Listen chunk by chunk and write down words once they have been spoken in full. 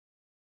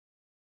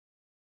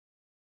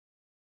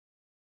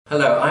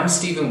Hello, I'm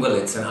Stephen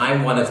Willits and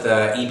I'm one of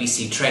the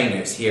EBC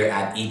trainers here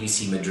at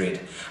EBC Madrid,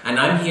 and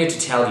I'm here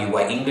to tell you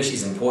why English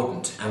is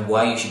important and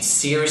why you should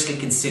seriously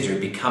consider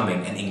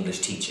becoming an English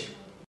teacher.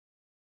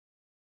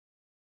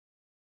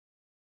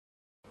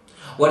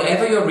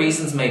 Whatever your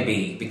reasons may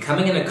be,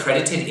 becoming an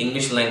accredited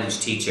English language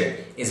teacher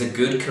is a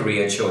good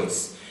career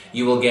choice.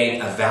 You will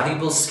gain a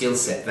valuable skill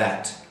set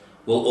that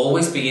will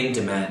always be in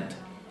demand,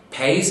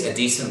 pays a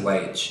decent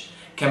wage,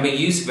 can be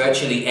used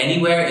virtually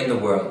anywhere in the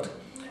world,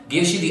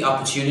 gives you the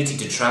opportunity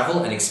to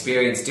travel and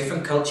experience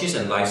different cultures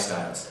and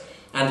lifestyles,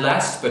 and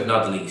last but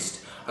not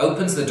least,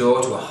 opens the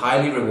door to a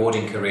highly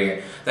rewarding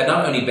career that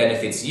not only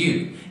benefits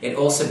you, it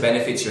also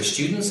benefits your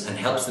students and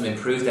helps them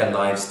improve their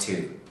lives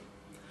too.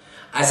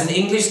 As an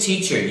English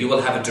teacher, you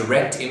will have a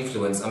direct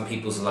influence on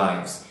people's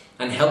lives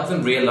and help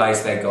them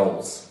realize their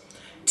goals.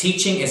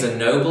 Teaching is a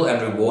noble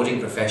and rewarding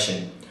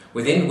profession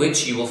within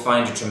which you will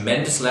find a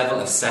tremendous level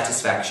of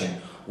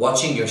satisfaction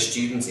watching your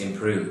students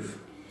improve.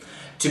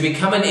 To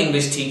become an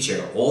English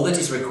teacher, all that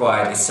is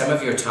required is some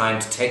of your time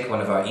to take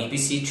one of our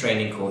EBC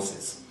training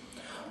courses.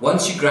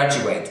 Once you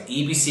graduate,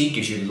 EBC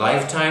gives you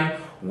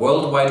lifetime,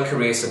 worldwide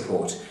career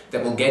support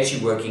that will get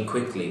you working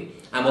quickly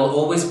and will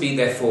always be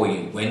there for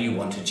you when you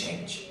want to change.